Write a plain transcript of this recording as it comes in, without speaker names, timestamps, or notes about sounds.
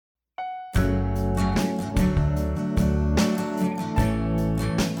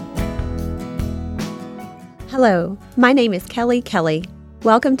Hello, my name is Kelley.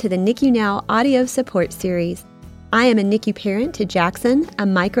 Welcome to the NICU Now audio support series. I am a NICU parent to Jackson, a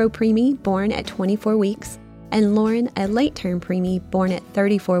micro-preemie born at 24 weeks, and Lauren, a late-term preemie born at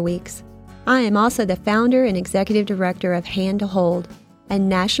 34 weeks. I am also the founder and executive director of Hand to Hold, a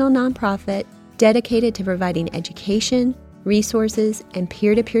national nonprofit dedicated to providing education, resources, and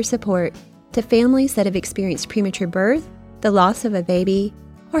peer-to-peer support to families that have experienced premature birth, the loss of a baby,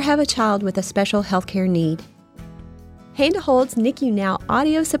 or have a child with a special healthcare need. Hand to Hold's NICU Now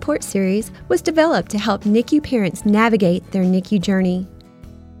audio support series was developed to help NICU parents navigate their NICU journey.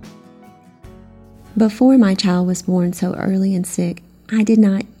 Before my child was born so early and sick, I did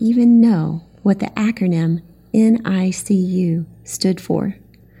not even know what the acronym NICU stood for.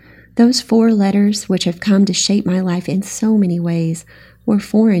 Those 4 letters, which have come to shape my life in so many ways, were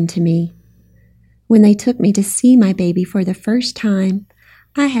foreign to me. When they took me to see my baby for the first time,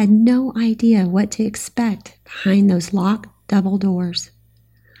 I had no idea what to expect behind those locked double doors.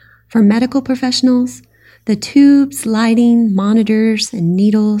 For medical professionals, the tubes, lighting, monitors, and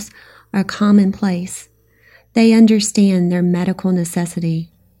needles are commonplace. They understand their medical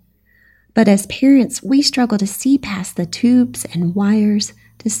necessity. But as parents, we struggle to see past the tubes and wires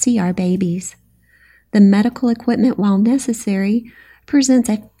to see our babies. The medical equipment, while necessary, presents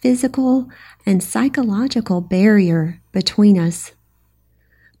a physical and psychological barrier between us.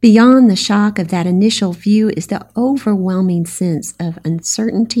 Beyond the shock of that initial view is the overwhelming sense of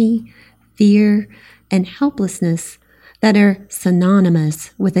uncertainty, fear, and helplessness that are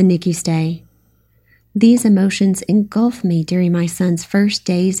synonymous with a NICU stay. These emotions engulfed me during my son's first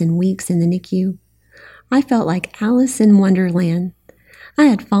days and weeks in the NICU. I felt like Alice in Wonderland. I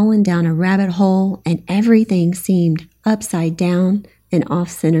had fallen down a rabbit hole and everything seemed upside down and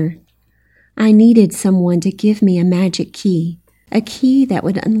off-center. I needed someone to give me a magic key. A key that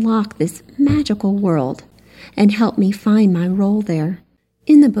would unlock this magical world and help me find my role there.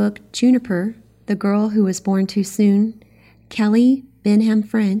 In the book Juniper, the girl who was born too soon, Kelley Benham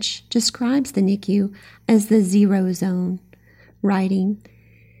French describes the NICU as the zero zone, writing,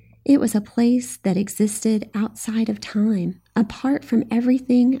 "It was a place that existed outside of time, apart from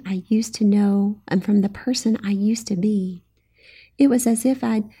everything I used to know and from the person I used to be. It was as if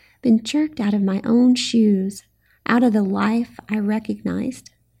I'd been jerked out of my own shoes, out of the life I recognized.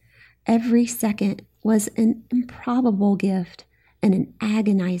 Every second was an improbable gift and an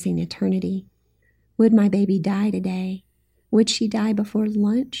agonizing eternity. Would my baby die today? Would she die before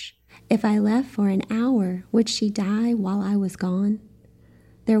lunch? If I left for an hour, would she die while I was gone?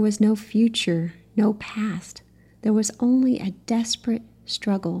 There was no future, no past. There was only a desperate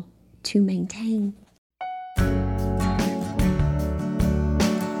struggle to maintain."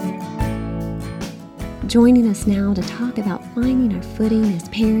 Joining us now to talk about finding our footing as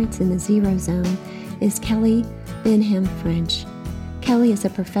parents in the zero zone is Kelley Benham French. Kelley is a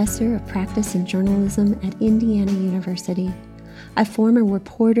professor of practice and journalism at Indiana University. A former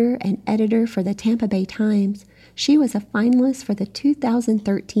reporter and editor for the Tampa Bay Times, she was a finalist for the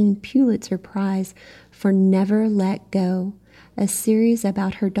 2013 Pulitzer Prize for Never Let Go, a series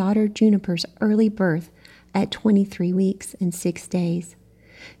about her daughter Juniper's early birth at 23 weeks and 6 days.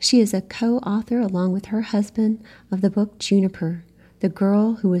 She is a co-author, along with her husband, of the book Juniper, The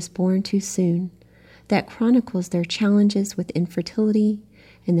Girl Who Was Born Too Soon, that chronicles their challenges with infertility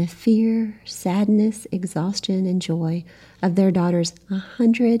and the fear, sadness, exhaustion, and joy of their daughter's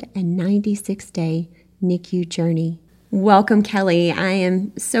 196-day NICU journey. Welcome, Kelley. I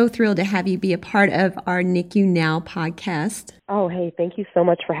am so thrilled to have you be a part of our NICU Now podcast. Oh, hey, thank you so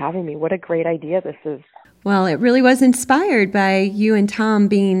much for having me. What a great idea this is. Well, it really was inspired by you and Tom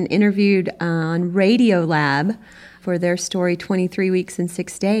being interviewed on Radio Lab for their story, 23 Weeks and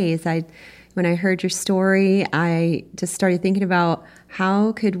 6 Days. When I heard your story, I just started thinking about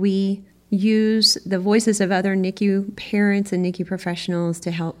how could we use the voices of other NICU parents and NICU professionals to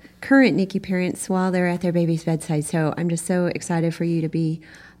help current NICU parents while they're at their baby's bedside. So I'm just so excited for you to be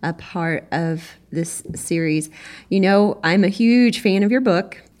a part of this series. You know, I'm a huge fan of your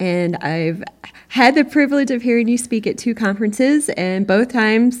book, and I've had the privilege of hearing you speak at 2 conferences, and both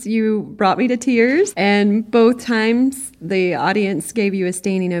times you brought me to tears, and both times the audience gave you a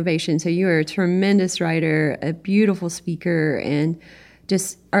standing ovation. So you are a tremendous writer, a beautiful speaker, and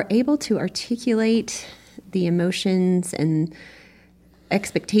just are able to articulate the emotions and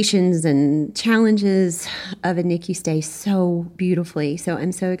expectations and challenges of a NICU stay so beautifully. So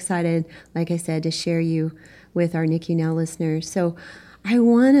I'm so excited, like I said, to share you with our NICU Now listeners. So I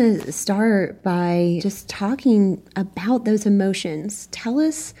want to start by just talking about those emotions. Tell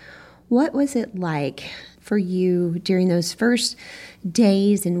us, what was it like for you during those first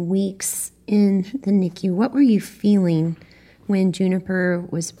days and weeks in the NICU, what were you feeling when Juniper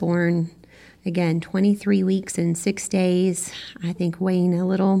was born? Again, 23 weeks and 6 days, I think weighing a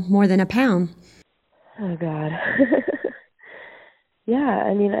little more than a pound. Oh, God. Yeah,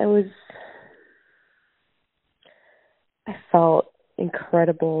 I mean, I felt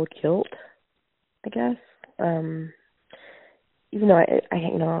incredible guilt, I guess. Even though it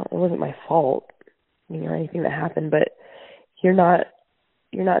wasn't my fault, anything that happened, but you're not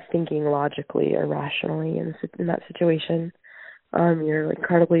thinking logically or rationally in that situation. You're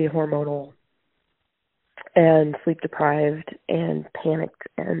incredibly hormonal and sleep deprived and panicked,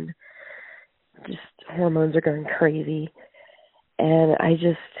 and just hormones are going crazy. And I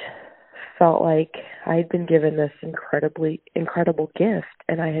just felt like I'd been given this incredible gift,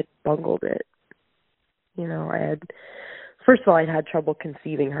 and I had bungled it. First of all, I'd had trouble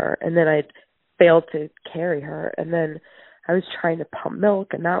conceiving her, and then I'd failed to carry her, and then I was trying to pump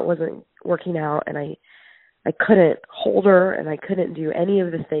milk, and that wasn't working out, and I couldn't hold her, and I couldn't do any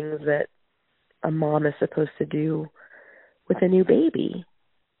of the things that a mom is supposed to do with a new baby.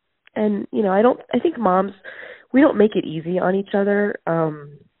 And, I think moms, we don't make it easy on each other.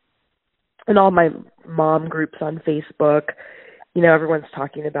 In all my mom groups on Facebook, everyone's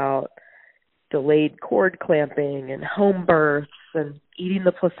talking about delayed cord clamping and home births and eating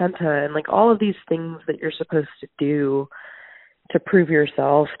the placenta and all of these things that you're supposed to do to prove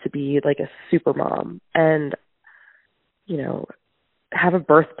yourself to be like a super mom and, have a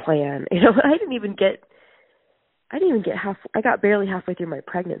birth plan. I got barely halfway through my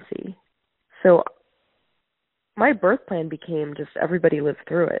pregnancy. So my birth plan became just everybody lived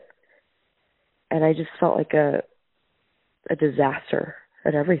through it. And I just felt like a disaster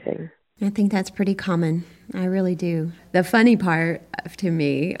at everything. I think that's pretty common. I really do. The funny part to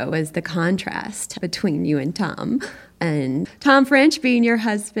me was the contrast between you and Tom. And Tom French being your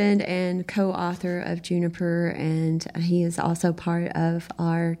husband and co-author of Juniper, and he is also part of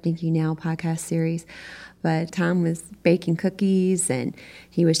our NICU Now podcast series. But Tom was baking cookies, and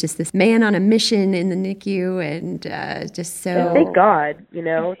he was just this man on a mission in the NICU, and just so... And thank God,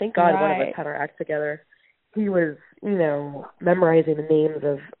 thank God Right. one of us had our act together. He was, memorizing the names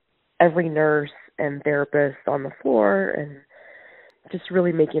of every nurse and therapist on the floor and just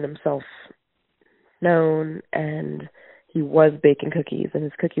really making himself known. And he was baking cookies, and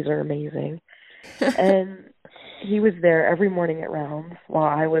his cookies are amazing. And he was there every morning at rounds while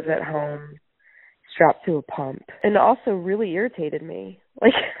I was at home strapped to a pump. And also really irritated me.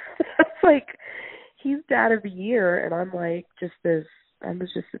 He's dad of the year, and I'm I was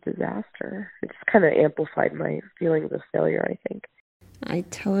just a disaster. It just kind of amplified my feelings of failure, I think. I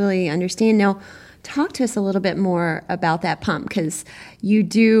totally understand. Now, talk to us a little bit more about that pump, because you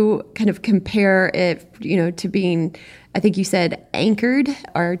do kind of compare it, to being, I think you said, anchored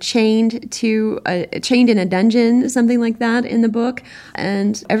or chained in a dungeon, something like that in the book.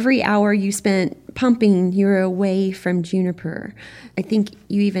 And every hour you spent pumping, you were away from Juniper. I think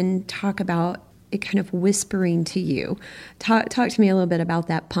you even talk about it kind of whispering to you. Talk to me a little bit about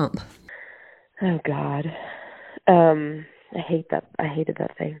that pump. Oh, God. I hated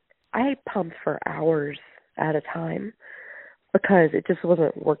that thing. I pumped for hours at a time because it just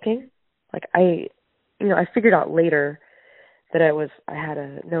wasn't working. I figured out later that I had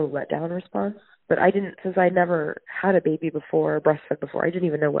a no letdown response, but I didn't, since I never had a baby before, breastfed before, I didn't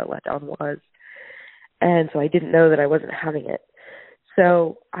even know what letdown was. And so I didn't know that I wasn't having it.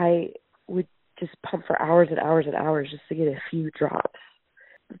 So I would just pump for hours and hours and hours just to get a few drops.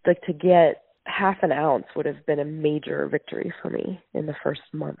 To get half an ounce would have been a major victory for me in the first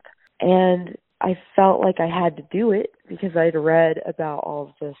month. And I felt like I had to do it because I'd read about all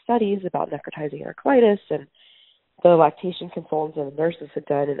of the studies about necrotizing enterocolitis, and the lactation consultants and the nurses had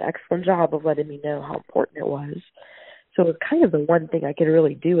done an excellent job of letting me know how important it was. So it was kind of the one thing I could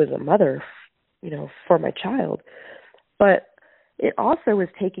really do as a mother, for my child. But it also was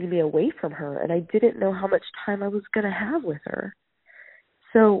taking me away from her, and I didn't know how much time I was going to have with her.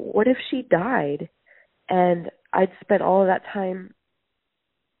 So what if she died and I'd spent all of that time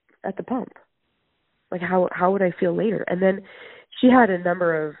at the pump? How would I feel later? And then she had a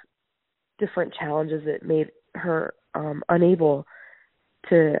number of different challenges that made her unable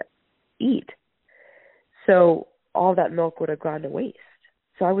to eat. So all that milk would have gone to waste.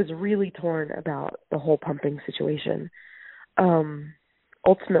 So I was really torn about the whole pumping situation.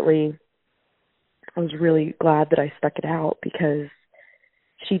 Ultimately, I was really glad that I stuck it out because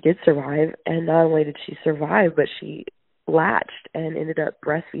she did survive, and not only did she survive, but she latched and ended up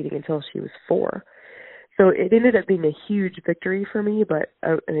breastfeeding until she was 4. So it ended up being a huge victory for me, but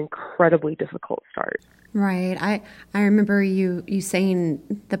an incredibly difficult start. Right. I remember you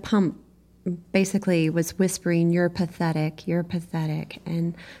saying the pump basically was whispering, "You're pathetic, you're pathetic."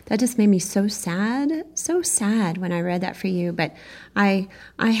 And that just made me so sad when I read that for you. But I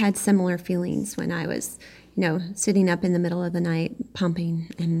had similar feelings when I was, sitting up in the middle of the night pumping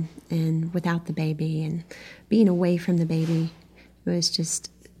and without the baby and being away from the baby. It was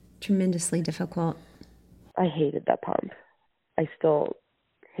just tremendously difficult. I hated that pump. I still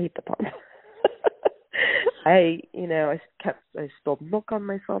hate the pump. I spilled milk on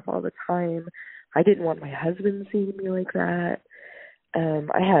myself all the time. I didn't want my husband seeing me like that.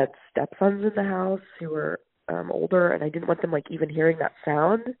 I had stepsons in the house who were older, and I didn't want them even hearing that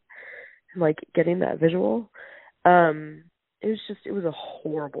sound and getting that visual. It was a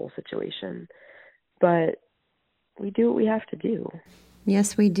horrible situation, but we do what we have to do.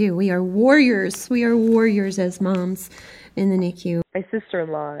 Yes, we do. We are warriors. We are warriors as moms in the NICU. My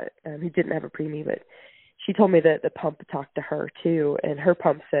sister-in-law, who didn't have a preemie, but she told me that the pump talked to her too, and her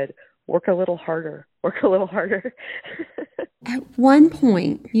pump said, "Work a little harder, work a little harder." At one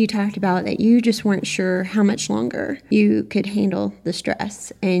point, you talked about that you just weren't sure how much longer you could handle the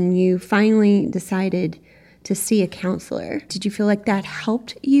stress, and you finally decided to see a counselor. Did you feel like that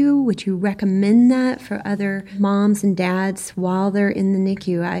helped you? Would you recommend that for other moms and dads while they're in the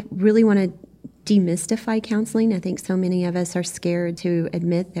NICU? I really want to demystify counseling. I think so many of us are scared to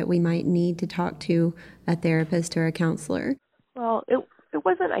admit that we might need to talk to a therapist or a counselor. Well, it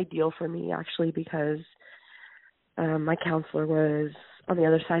wasn't ideal for me, actually, because my counselor was on the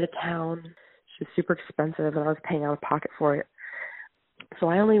other side of town. She was super expensive, and I was paying out of pocket for it. So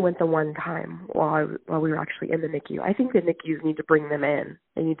I only went the one time while we were actually in the NICU. I think the NICUs need to bring them in.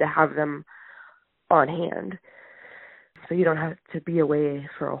 They need to have them on hand, so you don't have to be away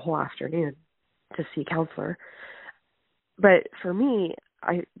for a whole afternoon to see a counselor. But for me,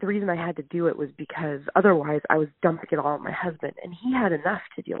 the reason I had to do it was because otherwise I was dumping it all on my husband, and he had enough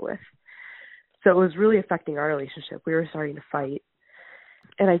to deal with. So it was really affecting our relationship. We were starting to fight,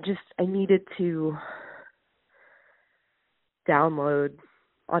 and I needed to download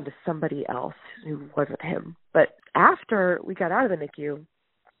onto somebody else who wasn't him. But after we got out of the NICU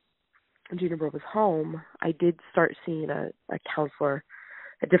and Juniper was home, I did start seeing a counselor,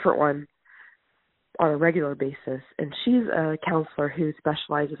 a different one, on a regular basis. And she's a counselor who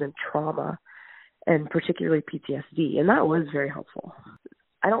specializes in trauma and particularly PTSD. And that was very helpful.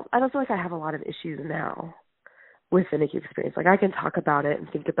 I don't feel like I have a lot of issues now with the NICU experience. I can talk about it and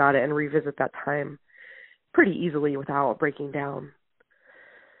think about it and revisit that time pretty easily without breaking down.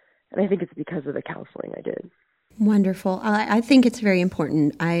 And I think it's because of the counseling I did. Wonderful. I think it's very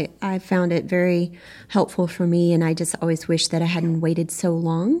important. I found it very helpful for me, and I just always wish that I hadn't waited so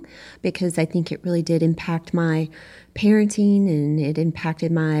long, because I think it really did impact my parenting, and it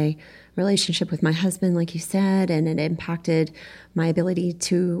impacted my relationship with my husband, like you said, and it impacted my ability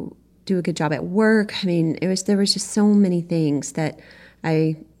to do a good job at work. I mean, there was just so many things that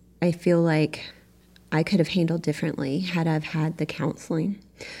I feel like I could have handled differently had I had the counseling.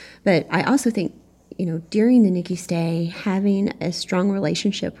 But I also think, during the NICU stay, having a strong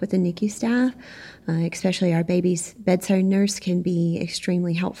relationship with the NICU staff, especially our baby's bedside nurse, can be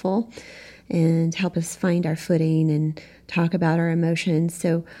extremely helpful and help us find our footing and talk about our emotions.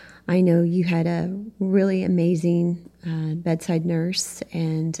 So I know you had a really amazing bedside nurse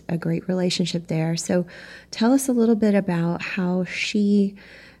and a great relationship there. So tell us a little bit about how she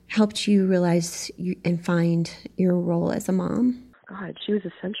helped you realize and find your role as a mom. God, she was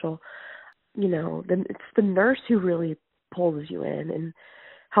essential. It's the nurse who really pulls you in and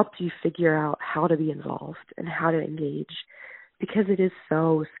helps you figure out how to be involved and how to engage, because it is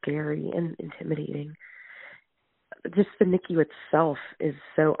so scary and intimidating. Just the NICU itself is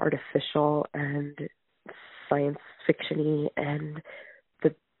so artificial and science fiction-y, and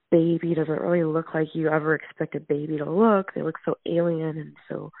the baby doesn't really look like you ever expect a baby to look. They look so alien and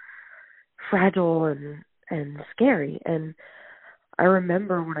so fragile and scary. And I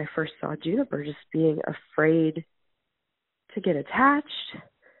remember when I first saw Juniper just being afraid to get attached.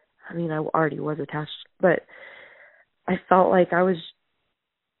 I mean, I already was attached, but I felt like I was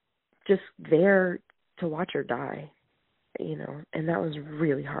just there to watch her die, and that was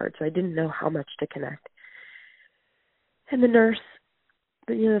really hard. So I didn't know how much to connect. And the nurse,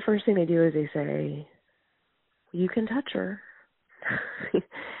 the first thing they do is they say, "You can touch her.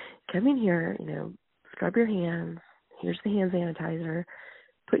 Come in here, scrub your hands. Here's the hand sanitizer.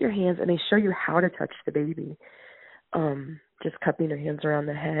 Put your hands," and they show you how to touch the baby. Just cupping her hands around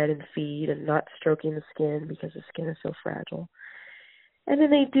the head and feet and not stroking the skin because the skin is so fragile. And then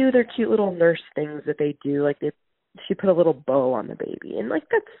they do their cute little nurse things that they do. She put a little bow on the baby. And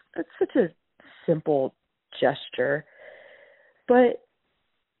that's such a simple gesture. But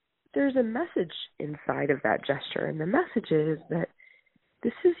there's a message inside of that gesture, and the message is that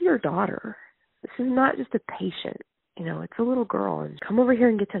this is your daughter. This is not just a patient. It's a little girl, and come over here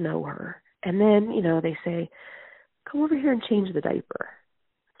and get to know her. And then, they say, come over here and change the diaper.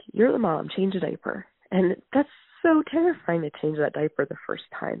 You're the mom, change the diaper. And that's so terrifying to change that diaper the first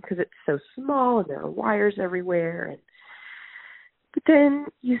time because it's so small and there are wires everywhere. But then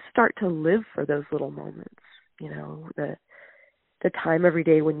you start to live for those little moments, the time every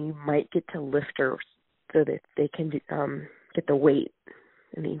day when you might get to lift her so that they can get the weight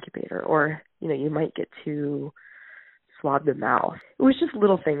in the incubator, or, you might get to swab the mouth. It was just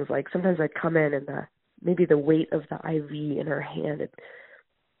little things like sometimes I'd come in and maybe the weight of the IV in her hand had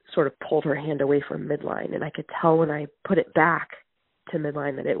sort of pulled her hand away from midline, and I could tell when I put it back to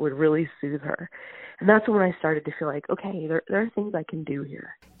midline that it would really soothe her. And that's when I started to feel like, okay, there are things I can do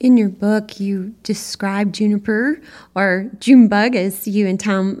here. In your book, you describe Juniper, or Junebug, as you and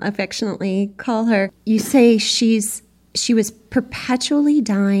Tom affectionately call her. You say she was perpetually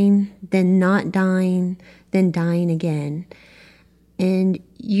dying, then not dying, then dying again. And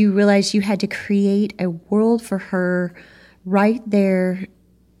you realized you had to create a world for her right there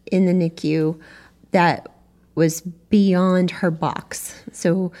in the NICU that was beyond her box.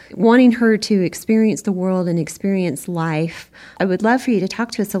 So wanting her to experience the world and experience life, I would love for you to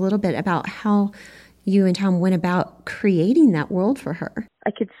talk to us a little bit about how you and Tom went about creating that world for her.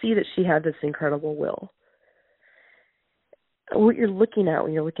 I could see that she had this incredible will. What you're looking at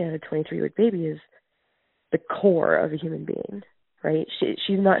when you're looking at a 23-week baby is the core of a human being, right?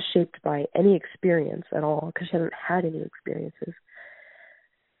 She's not shaped by any experience at all because she hasn't had any experiences.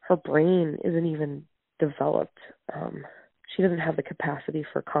 Her brain isn't even developed. She doesn't have the capacity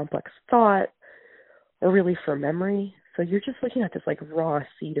for complex thought or really for memory. So you're just looking at this like raw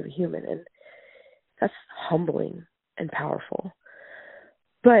seed of a human, and that's humbling and powerful.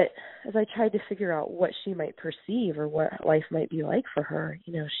 But as I tried to figure out what she might perceive or what life might be like for her,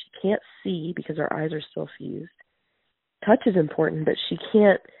 she can't see because her eyes are still fused. Touch is important, but she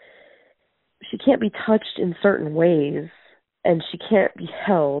can't be touched in certain ways, and she can't be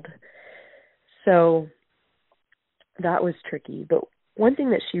held. So that was tricky. But one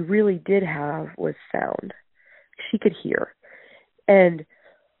thing that she really did have was sound. She could hear. And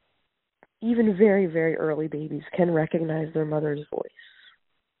even very, very early babies can recognize their mother's voice.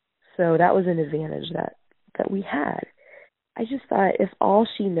 So that was an advantage that we had. I just thought if all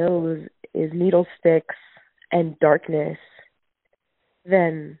she knows is needle sticks and darkness,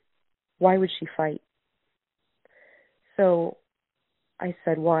 then why would she fight? So I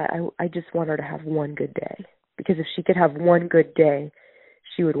said, well, I just want her to have one good day. Because if she could have one good day,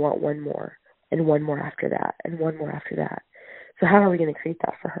 she would want one more, and one more after that, and one more after that. So how are we going to create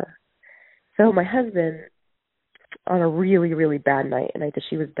that for her? So my husband, on a really, really bad night, a night that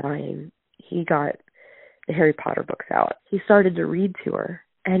she was dying, he got the Harry Potter books out. He started to read to her,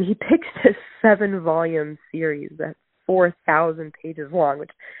 and he picked this 7-volume series that's 4,000 pages long,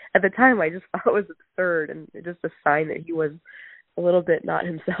 which at the time I just thought was absurd and just a sign that he was a little bit not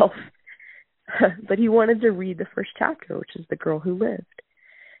himself. But he wanted to read the first chapter, which is the girl who lived.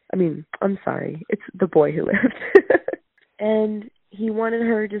 It's the boy who lived. And he wanted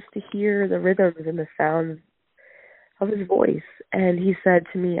her just to hear the rhythms and the sounds of his voice. And he said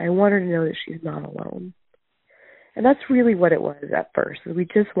to me, I want her to know that she's not alone. And that's really what it was at first. We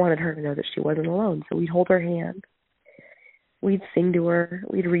just wanted her to know that she wasn't alone. So we'd hold her hand. We'd sing to her.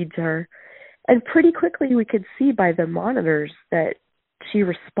 We'd read to her. And pretty quickly we could see by the monitors that she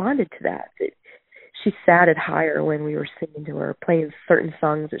responded to that. She sat it higher when we were singing to her, playing certain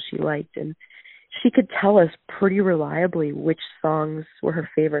songs that she liked. And she could tell us pretty reliably which songs were her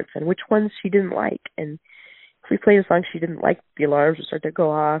favorites and which ones she didn't like. And if we played a song she didn't like, the alarms would start to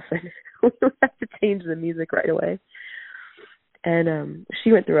go off and we would have to change the music right away. And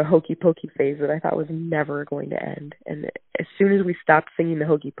she went through a hokey pokey phase that I thought was never going to end. And as soon as we stopped singing the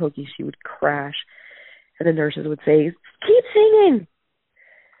hokey pokey, she would crash. And the nurses would say, keep singing.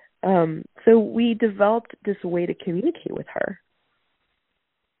 So we developed this way to communicate with her.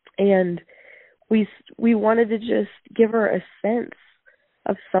 And we wanted to just give her a sense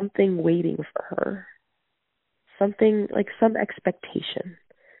of something waiting for her. Something like some expectation.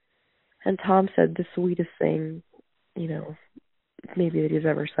 And Tom said the sweetest thing, maybe that he's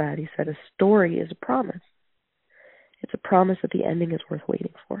ever said. He said, a story is a promise. It's a promise that the ending is worth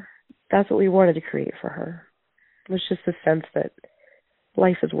waiting for. That's what we wanted to create for her. It was just a sense that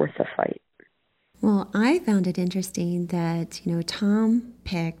life is worth the fight. Well, I found it interesting that, Tom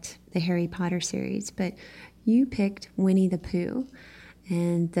picked the Harry Potter series, but you picked Winnie the Pooh.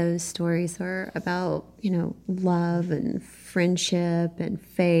 And those stories are about, love and friendship and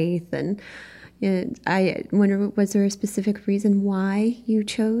faith. And I wonder, was there a specific reason why you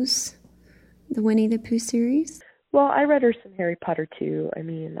chose the Winnie the Pooh series? Well, I read her some Harry Potter too. I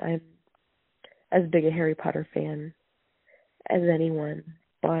mean, I'm as big a Harry Potter fan as anyone,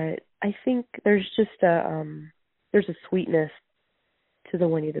 but I think there's just there's a sweetness to the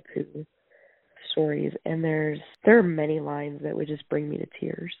Winnie the Pooh stories, and there are many lines that would just bring me to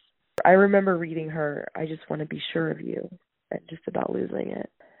tears. I remember reading her, I Just Want to Be Sure of You, and just about losing it.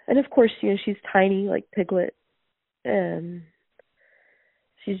 And of course, she's tiny like Piglet, and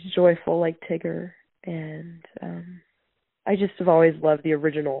she's joyful like Tigger, and I just have always loved the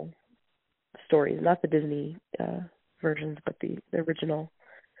original stories, not the Disney versions, but the original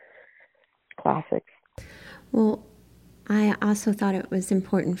classics. Well, I also thought it was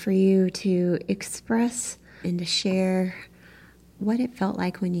important for you to express and to share what it felt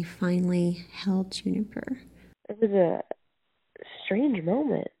like when you finally held Juniper. It was a strange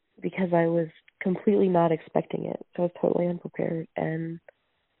moment because I was completely not expecting it. So I was totally unprepared. And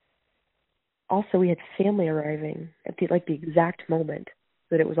also we had family arriving at the exact moment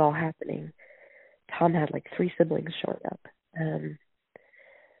that it was all happening. Tom had 3 siblings showing up,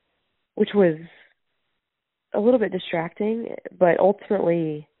 which was a little bit distracting, but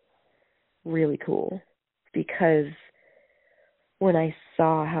ultimately really cool, because when I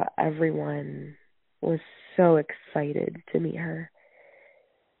saw how everyone was so excited to meet her,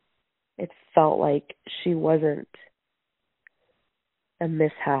 it felt like she wasn't a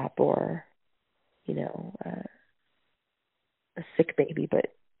mishap or, a sick baby, but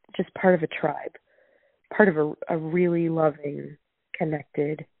just part of a tribe, part of a really loving,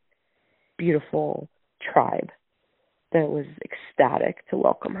 connected, beautiful tribe that was ecstatic to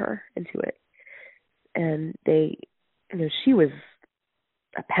welcome her into it. And she was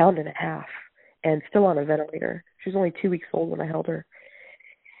 1.5 pounds and still on a ventilator. She was only 2 weeks old when I held her.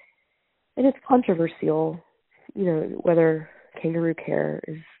 And it's controversial, whether kangaroo care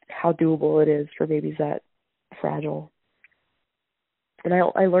is how doable it is for babies that fragile. And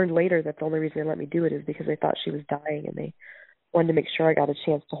I learned later that the only reason they let me do it is because they thought she was dying and they wanted to make sure I got a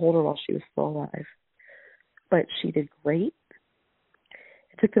chance to hold her while she was still alive. But she did great.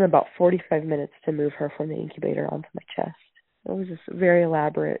 It took them about 45 minutes to move her from the incubator onto my chest. It was this very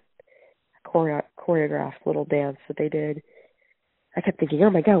elaborate, choreographed little dance that they did. I kept thinking,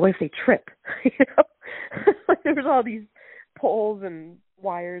 oh my God, what if they trip? There was all these poles and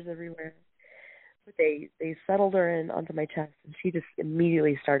wires everywhere. But they settled her in onto my chest, and she just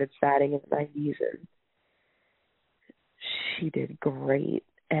immediately started satting in my knees, and she did great.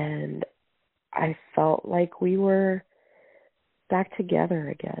 And I felt like we were back together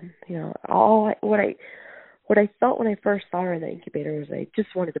again. What I felt when I first saw her in the incubator was I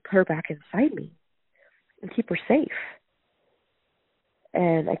just wanted to put her back inside me and keep her safe.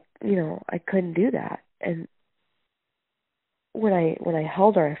 And I couldn't do that. And when I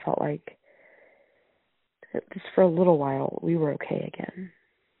held her, I felt like just for a little while we were okay again.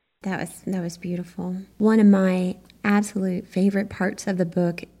 That was beautiful. One of my absolute favorite parts of the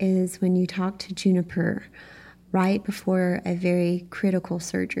book is when you talk to Juniper right before a very critical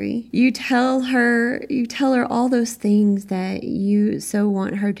surgery. You tell her all those things that you so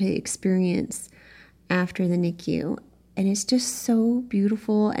want her to experience after the NICU. And it's just so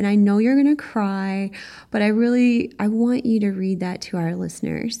beautiful. And I know you're going to cry, but I want you to read that to our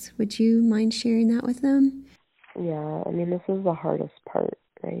listeners. Would you mind sharing that with them? Yeah, this is the hardest part,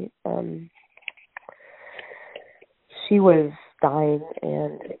 right? She was dying,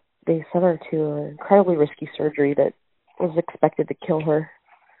 and they sent her to an incredibly risky surgery that was expected to kill her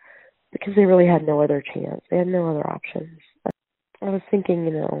because they really had no other chance. They had no other options. I was thinking,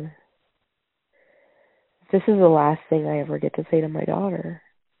 this is the last thing I ever get to say to my daughter.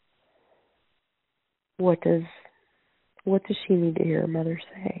 What does she need to hear her mother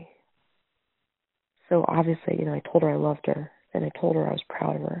say? So obviously, I told her I loved her, and I told her I was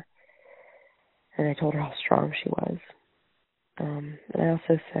proud of her, and I told her how strong she was. And I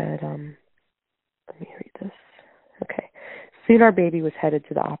also said, let me read this. Okay. Soon our baby was headed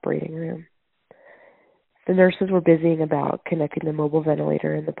to the operating room. The nurses were busying about connecting the mobile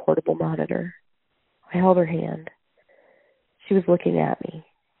ventilator and the portable monitor. I held her hand. She was looking at me,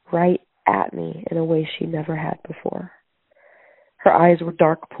 right at me, in a way she never had before. Her eyes were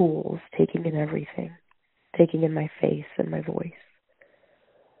dark pools, taking in everything, taking in my face and my voice.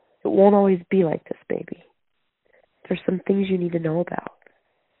 It won't always be like this, baby. There's some things you need to know about,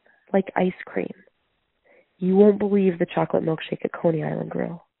 like ice cream. You won't believe the chocolate milkshake at Coney Island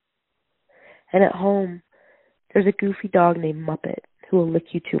Grill. And at home, there's a goofy dog named Muppet who will lick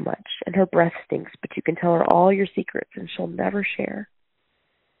you too much, and her breath stinks, but you can tell her all your secrets and she'll never share.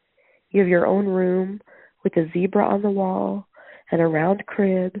 You have your own room with a zebra on the wall and a round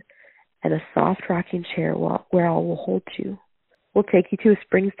crib and a soft rocking chair where I will hold you. We'll take you to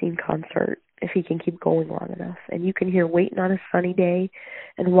a Springsteen concert if he can keep going long enough, and you can hear Waiting on a Sunny Day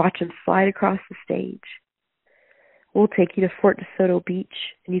and watch him slide across the stage. We'll take you to Fort DeSoto Beach,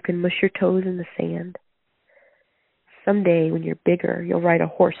 and you can mush your toes in the sand. Someday, when you're bigger, you'll ride a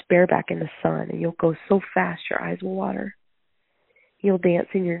horse bareback in the sun, and you'll go so fast your eyes will water. You'll dance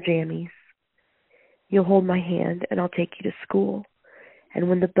in your jammies. You'll hold my hand, and I'll take you to school. And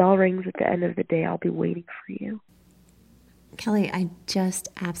when the bell rings at the end of the day, I'll be waiting for you. Kelley, I just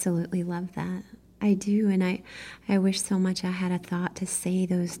absolutely love that. I do, and I wish so much I had a thought to say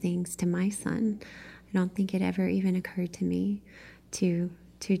those things to my son. I don't think it ever even occurred to me to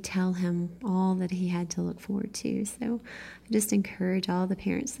tell him all that he had to look forward to. So I just encourage all the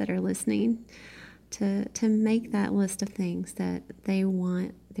parents that are listening to make that list of things that they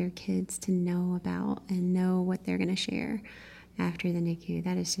want their kids to know about and know what they're going to share after the NICU.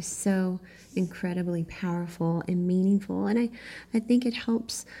 That is just so incredibly powerful and meaningful. And I think it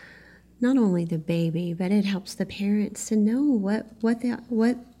helps not only the baby, but it helps the parents to know what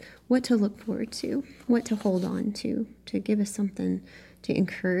to look forward to, what to hold on to give us something to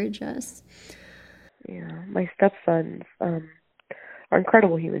encourage us. Yeah, my stepsons are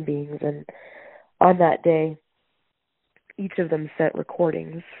incredible human beings, and on that day, each of them sent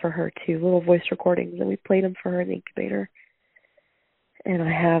recordings for her too, little voice recordings, and we played them for her in the incubator. And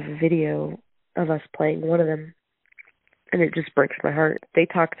I have a video of us playing one of them, and it just breaks my heart. They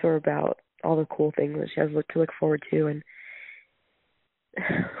talk to her about all the cool things that she has to look forward to, and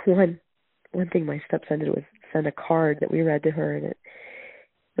one thing my stepson did was send a card that we read to her, and it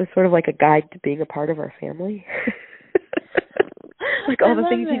was sort of like a guide to being a part of our family. Like all the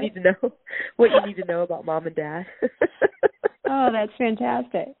things you need to know, what you need to know about mom and dad. Oh, that's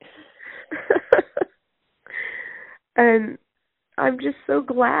fantastic. And I'm just so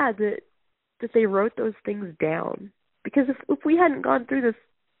glad that they wrote those things down, because if we hadn't gone through this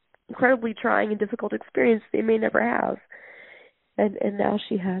incredibly trying and difficult experience, they may never have. And now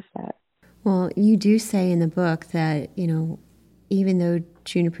she has that. Well, you do say in the book that, even though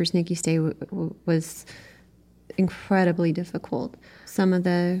Juniper's NICU stay was incredibly difficult, some of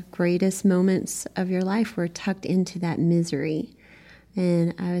the greatest moments of your life were tucked into that misery.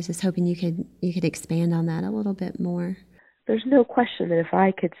 And I was just hoping you could expand on that a little bit more. There's no question that if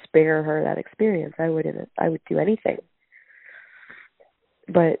I could spare her that experience, I would do anything.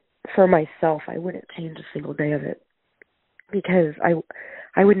 But for myself, I wouldn't change a single day of it, because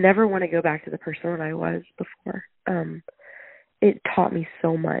I would never want to go back to the person that I was before. It taught me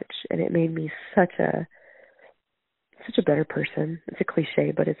so much, and it made me such a better person. It's a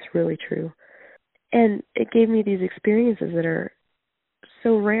cliche, but it's really true. And it gave me these experiences that are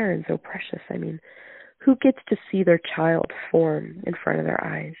so rare and so precious. I mean, who gets to see their child form in front of their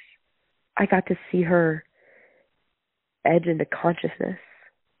eyes? I got to see her edge into consciousness.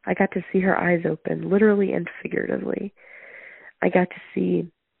 I got to see her eyes open, literally and figuratively. I got to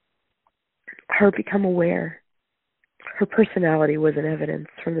see her become aware. Her personality was in evidence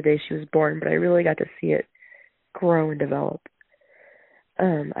from the day she was born, but I really got to see it grow and develop.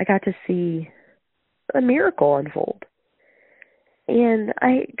 I got to see a miracle unfold. And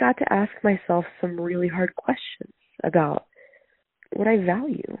I got to ask myself some really hard questions about what I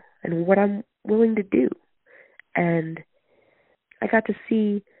value and what I'm willing to do. And I got to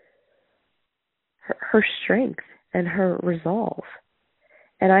see her strength and her resolve.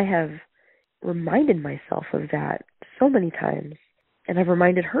 And I have reminded myself of that so many times. And I've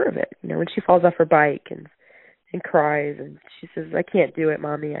reminded her of it. When she falls off her bike and cries and she says, "I can't do it,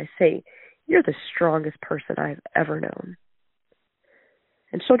 Mommy," I say, "You're the strongest person I've ever known."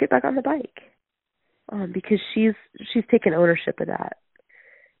 And she'll get back on the bike because she's taken ownership of that.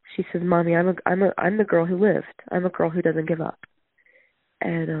 She says, "Mommy, I'm the girl who lived. I'm a girl who doesn't give up."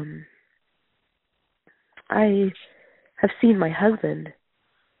 And I have seen my husband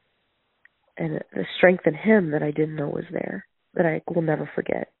and the strength in him that I didn't know was there, that I will never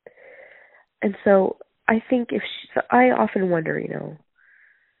forget. And so I think I often wonder,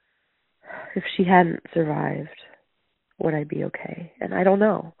 if she hadn't survived, would I be okay? And I don't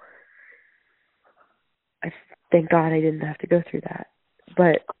know. I thank God I didn't have to go through that.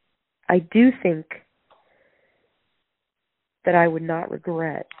 But I do think that I would not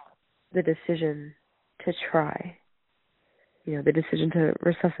regret the decision to try, the decision to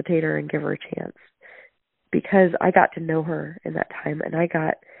resuscitate her and give her a chance, because I got to know her in that time, and I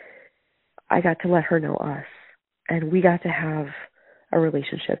got to let her know us, and we got to have a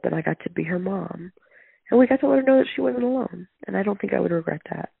relationship, and I got to be her mom. And we got to let her know that she wasn't alone. And I don't think I would regret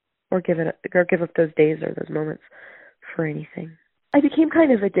that or give up those days or those moments for anything. I became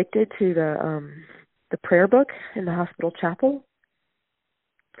kind of addicted to the prayer book in the hospital chapel.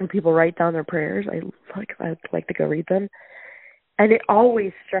 When people write down their prayers, I'd like to go read them. And it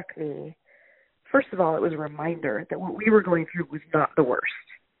always struck me, first of all, it was a reminder that what we were going through was not the worst.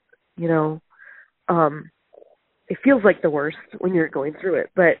 You know, it feels like the worst when you're going through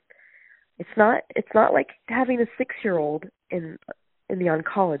it, but it's not like having a 6-year-old in the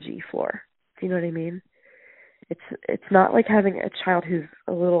oncology floor. Do you know what I mean? It's not like having a child who's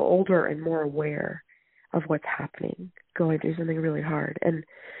a little older and more aware of what's happening, going through something really hard. And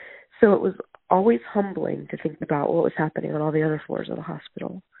so it was always humbling to think about what was happening on all the other floors of the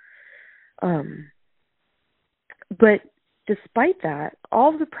hospital. But despite that,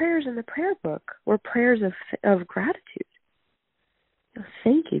 all of the prayers in the prayer book were prayers of gratitude.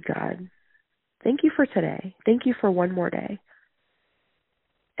 Thank you, God. Thank you for today. Thank you for one more day.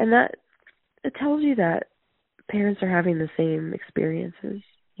 And that, it tells you that parents are having the same experiences,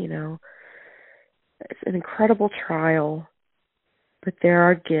 you know. It's an incredible trial, but there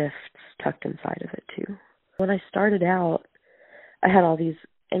are gifts tucked inside of it too. When I started out, I had all these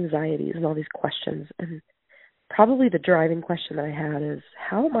anxieties and all these questions, and probably the driving question that I had is,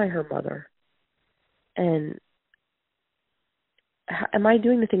 how am I her mother? And am I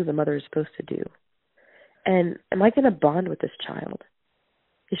doing the things a mother is supposed to do? And am I going to bond with this child?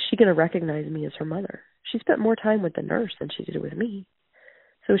 Is she going to recognize me as her mother? She spent more time with the nurse than she did with me.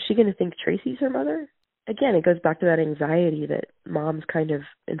 So is she going to think Tracy's her mother? Again, it goes back to that anxiety that moms kind of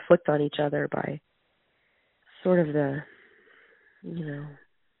inflict on each other by sort of the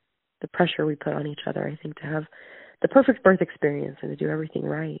pressure we put on each other, I think, to have the perfect birth experience and to do everything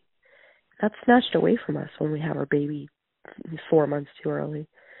right. That's snatched away from us when we have our baby 4 months too early.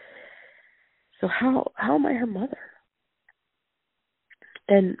 So how am I her mother?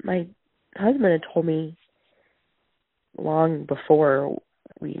 And my husband had told me long before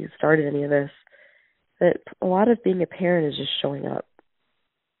we started any of this that a lot of being a parent is just showing up.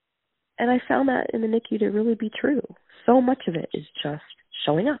 And I found that in the NICU to really be true. So much of it is just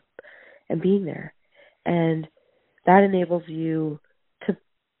showing up and being there. And that enables you to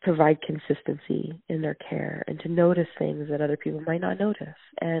provide consistency in their care and to notice things that other people might not notice.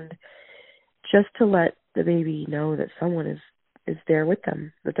 And just to let the baby know that someone is there with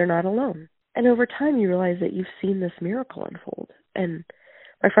them, that they're not alone. And over time you realize that you've seen this miracle unfold. And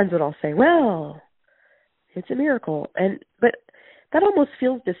my friends would all say, well, it's a miracle. But that almost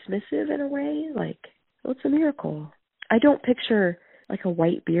feels dismissive in a way, like, well, it's a miracle. I don't picture like a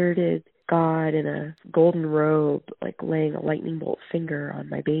white-bearded God in a golden robe, like laying a lightning bolt finger on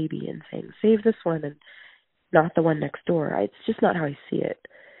my baby and saying, save this one and not the one next door. It's just not how I see it.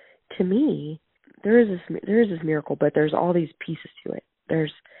 To me, there is this miracle, but there's all these pieces to it.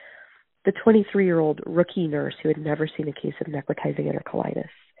 There's the 23-year-old rookie nurse who had never seen a case of necrotizing enterocolitis.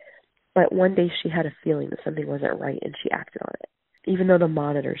 But one day she had a feeling that something wasn't right and she acted on it, even though the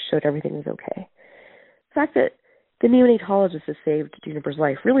monitors showed everything was okay. The fact that the neonatologist who saved Juniper's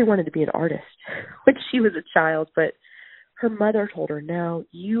life really wanted to be an artist when she was a child, but her mother told her, now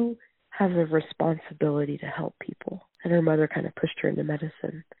you have a responsibility to help people. And her mother kind of pushed her into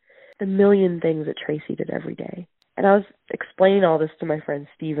medicine. The million things that Tracy did every day. And I was explaining all this to my friend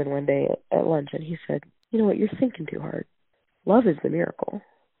Steven one day at lunch, and he said, you know what, you're thinking too hard. Love is the miracle.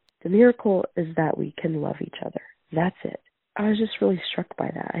 The miracle is that we can love each other. That's it. I was just really struck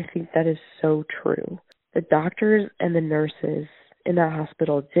by that. I think that is so true. The doctors and the nurses in that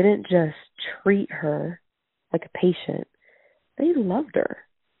hospital didn't just treat her like a patient. They loved her.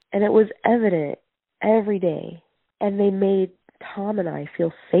 And it was evident every day. And they made Tom and I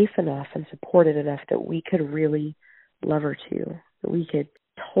feel safe enough and supported enough that we could really love her too. That we could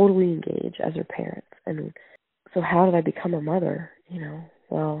totally engage as her parents. And so how did I become a mother?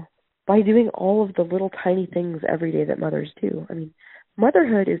 Well, by doing all of the little tiny things every day that mothers do. I mean,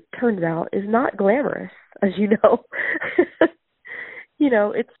 motherhood, it turns out, is not glamorous, as you know.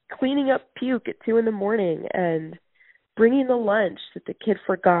 It's cleaning up puke at 2 a.m. and bringing the lunch that the kid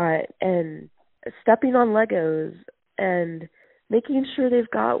forgot and stepping on Legos and making sure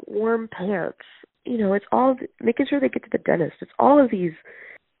they've got warm pants. It's all making sure they get to the dentist. It's all of these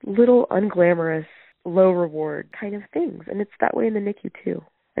little unglamorous, low reward kind of things. And it's that way in the NICU too.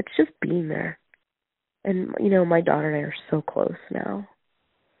 It's just being there. And, my daughter and I are so close now.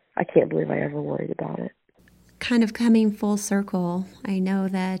 I can't believe I ever worried about it. Kind of coming full circle, I know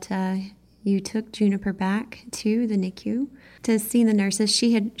that you took Juniper back to the NICU to see the nurses.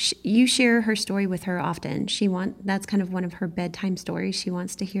 You share her story with her often. That's kind of one of her bedtime stories. She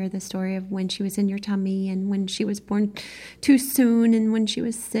wants to hear the story of when she was in your tummy and when she was born too soon and when she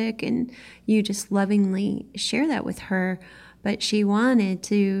was sick, and you just lovingly share that with her. But she wanted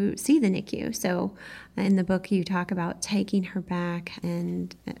to see the NICU. So in the book, you talk about taking her back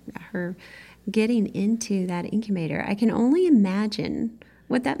and her getting into that incubator. I can only imagine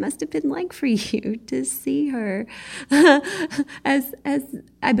what that must have been like for you to see her as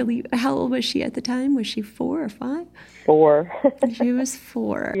I believe, how old was she at the time? Was she 4 or 5? 4. She was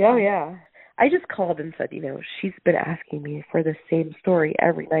 4. Oh, yeah. I just called and said, she's been asking me for the same story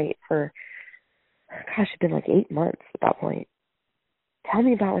every night for, gosh, it's been like 8 months at that point. Tell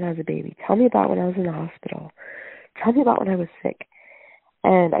me about when I was a baby. Tell me about when I was in the hospital. Tell me about when I was sick.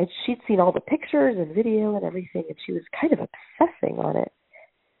 And she'd seen all the pictures and video and everything, and she was kind of obsessing on it.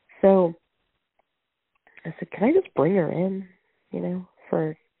 So I said, can I just bring her in,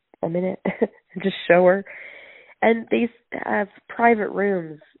 for a minute and just show her? And they have private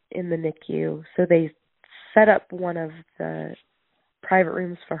rooms in the NICU, so they set up one of the private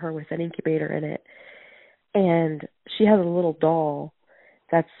rooms for her with an incubator in it. And she has a little doll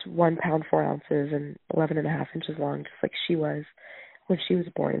that's 1 pound, 4 ounces and 11.5 inches long, just like she was when she was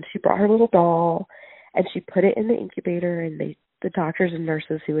born. And she brought her little doll and she put it in the incubator, and the doctors and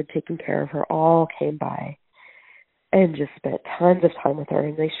nurses who had taken care of her all came by and just spent tons of time with her.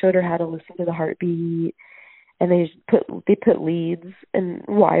 And they showed her how to listen to the heartbeat, and they put leads and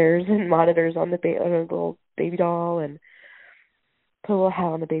wires and monitors on the little baby doll, and put a little hat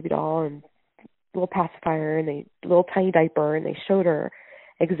on the baby doll and a little pacifier and a little tiny diaper, and they showed her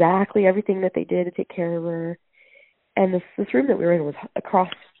exactly everything that they did to take care of her. And this room that we were in was across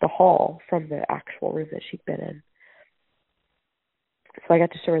the hall from the actual room that she'd been in. So I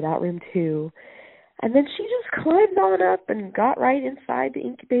got to show her that room too. And then she just climbed on up and got right inside the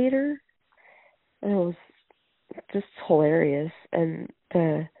incubator. And it was just hilarious. And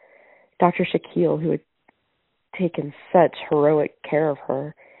the Dr. Shaquille, who had taken such heroic care of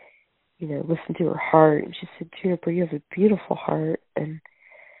her, listened to her heart. And she said, Juniper, you have a beautiful heart. And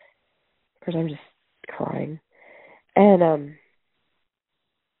of course, I'm just crying. And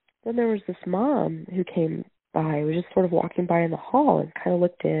then there was this mom who came by, was just sort of walking by in the hall and kind of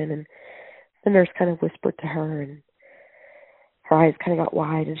looked in, and the nurse kind of whispered to her, and her eyes kind of got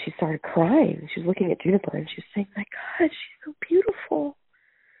wide, and she started crying. She was looking at Juniper, and she was saying, my God, she's so beautiful.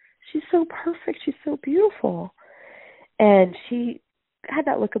 She's so perfect. She's so beautiful. And she had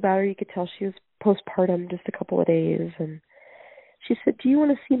that look about her. You could tell she was postpartum, just a couple of days. And she said, do you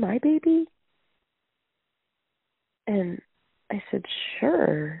want to see my baby? And I said,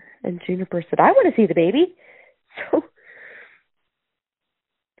 sure. And Juniper said, I want to see the baby. So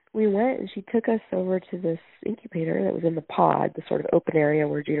we went, and she took us over to this incubator that was in the pod, the sort of open area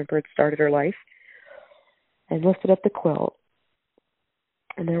where Juniper had started her life, and lifted up the quilt.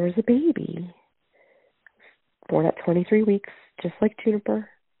 And there was a baby, born at 23 weeks, just like Juniper,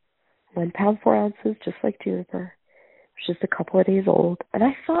 1 pound, 4 ounces, just like Juniper. It was just a couple of days old. And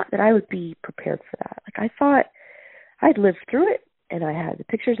I thought that I would be prepared for that. I thought I'd lived through it, and I had the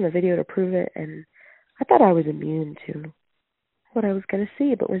pictures and the video to prove it, and I thought I was immune to what I was going to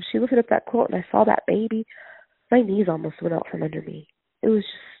see. But when she lifted up that quilt and I saw that baby, my knees almost went out from under me. It was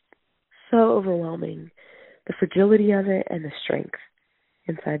just so overwhelming, the fragility of it and the strength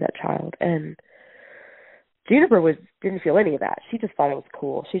inside that child. And Juniper didn't feel any of that. She just thought it was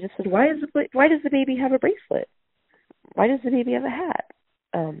cool. She just said, why does the baby have a bracelet? Why does the baby have a hat?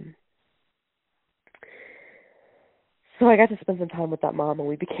 So I got to spend some time with that mom, and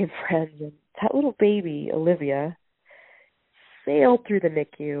we became friends. And that little baby, Olivia, sailed through the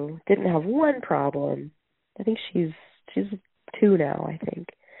NICU, didn't have one problem. I think she's 2 now, I think.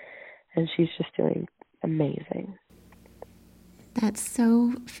 And she's just doing amazing. That's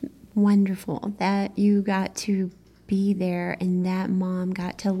so wonderful that you got to be there and that mom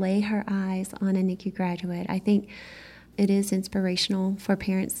got to lay her eyes on a NICU graduate. I think it is inspirational for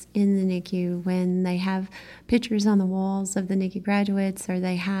parents in the NICU when they have pictures on the walls of the NICU graduates, or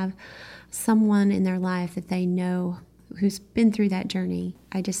they have someone in their life that they know who's been through that journey.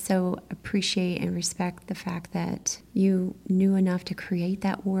 I just so appreciate and respect the fact that you knew enough to create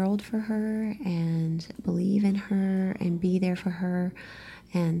that world for her and believe in her and be there for her.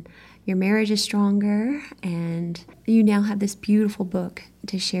 And your marriage is stronger, and you now have this beautiful book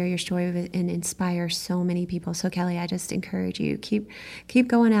to share your story with and inspire so many people. So Kelley, I just encourage you, keep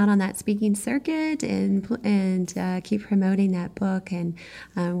going out on that speaking circuit and keep promoting that book, and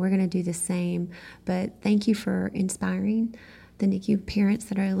we're going to do the same. But thank you for inspiring the NICU parents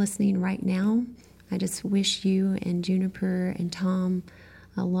that are listening right now. I just wish you and Juniper and Tom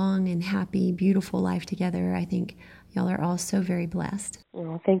a long and happy, beautiful life together. I think y'all are all so very blessed.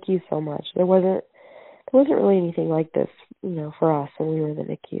 Oh, thank you so much. There wasn't really anything like this, for us when we were in the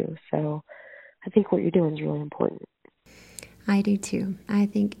NICU. So I think what you're doing is really important. I do too. I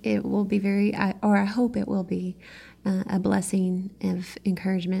think it will be I hope it will be a blessing of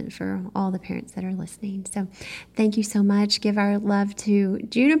encouragement for all the parents that are listening. So thank you so much. Give our love to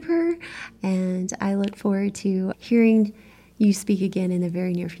Juniper, and I look forward to hearing you speak again in the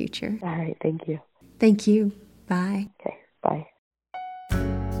very near future. All right. Thank you. Thank you. Bye. Okay. Bye.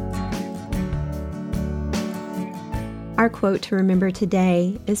 Our quote to remember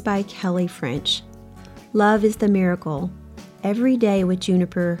today is by Kelley French. Love is the miracle. Every day with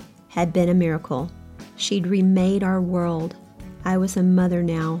Juniper had been a miracle. She'd remade our world. I was a mother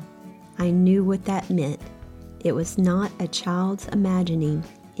now. I knew what that meant. It was not a child's imagining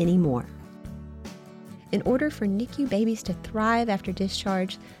anymore. In order for NICU babies to thrive after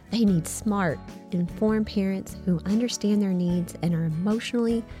discharge, they need smart, informed parents who understand their needs and are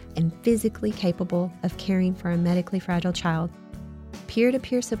emotionally and physically capable of caring for a medically fragile child.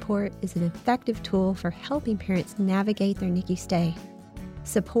 Peer-to-peer support is an effective tool for helping parents navigate their NICU stay.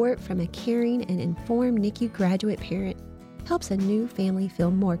 Support from a caring and informed NICU graduate parent helps a new family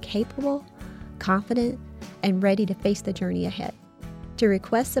feel more capable, confident, and ready to face the journey ahead. To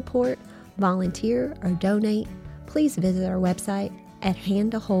request support, volunteer, or donate, please visit our website at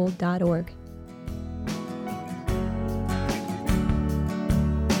handtohold.org.